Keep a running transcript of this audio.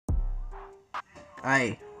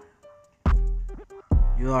Hey,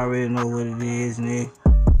 you already know what it is, nigga.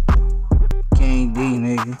 King D,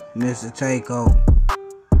 nigga. Mr. Takeover.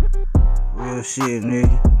 Real shit,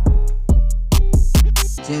 nigga.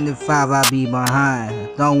 10 to 5, I be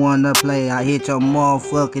behind. Don't wanna play, I hit your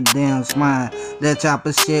motherfucking damn spine. That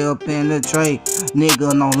chopper shit up in the tray,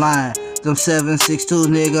 nigga, no line. Them 762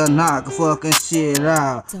 nigga knock fucking shit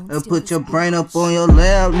out. And put your brain up on your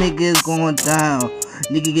lap, nigga, it's going down.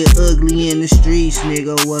 Nigga get ugly in the streets,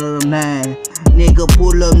 nigga, what a man. Nigga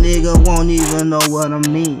pull up, nigga, won't even know what I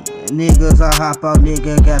mean. Niggas, I hop out,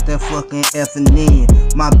 nigga, got that fucking effing in.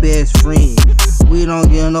 My best friend. We don't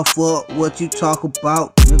give no fuck what you talk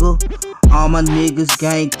about, nigga. All my niggas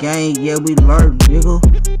gang, yeah, we learn, nigga.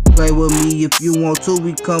 Play with me if you want to,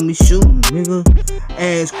 we come be shooting, nigga.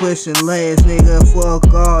 Ask question last, nigga,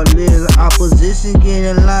 fuck all this. Opposition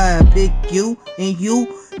get in line, pick you and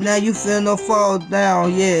you. Now you finna fall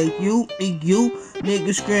down, yeah, you and you.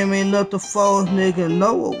 Niggas screaming up the foes, nigga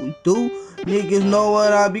know what we do. Niggas know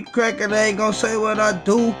what I be cracking, they ain't gon' say what I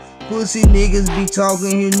do. Pussy niggas be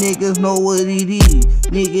talking, you niggas know what it is.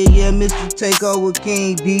 Nigga, yeah, Mr. Takeover,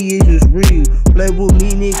 King D is just real. Play with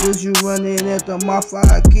me, niggas, you running after my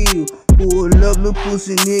fire kill. Pull up the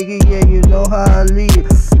pussy, nigga, yeah, you know how I live.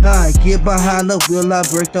 I get behind the wheel, I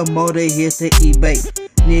break the motor, hit the eBay.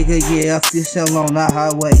 Nigga, yeah, I feel so on the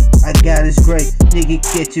highway. I got it great, nigga,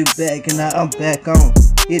 catch you back, and now I'm back on.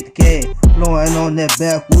 Hit the gas, blowing on that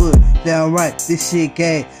backwood. Downright, this shit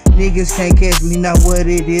gay. Niggas can't catch me, not what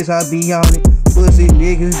it is, I be on it. Pussy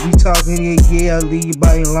niggas be talking, yeah, I'll leave you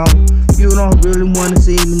by alone. You don't really wanna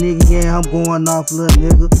see me, nigga, yeah, I'm going off, little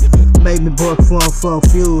nigga. Make me buck for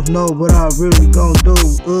fuel, know what I really gon'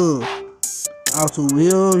 do, Out to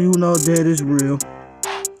real, you know that is real.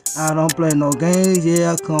 I don't play no games,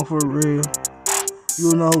 yeah, I come for real.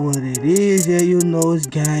 You know what it is, yeah, you know it's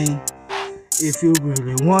game. If you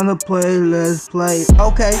really wanna play, let's play.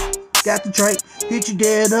 Okay, got the trait, hit you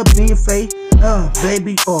dead up in your face.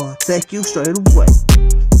 Baby, or take you straight away.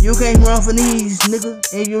 You can't run for these, nigga,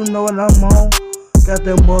 and you know what I'm on. Got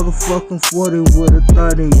that motherfucking 40 with a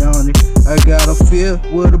 30 on it. I got a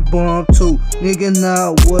 5 with a bomb too. Nigga,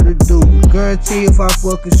 now what to do? Guarantee if I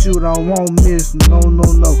fucking shoot, I won't miss. No.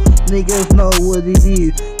 Niggas know what it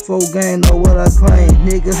is. Full gang know what I claim.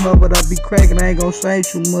 Niggas know what I be cracking. I ain't gon' say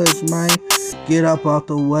too much, man. Get up out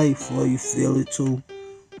the way before you feel it too.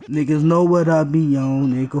 Niggas know what I be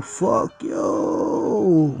on, nigga. Fuck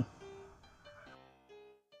yo.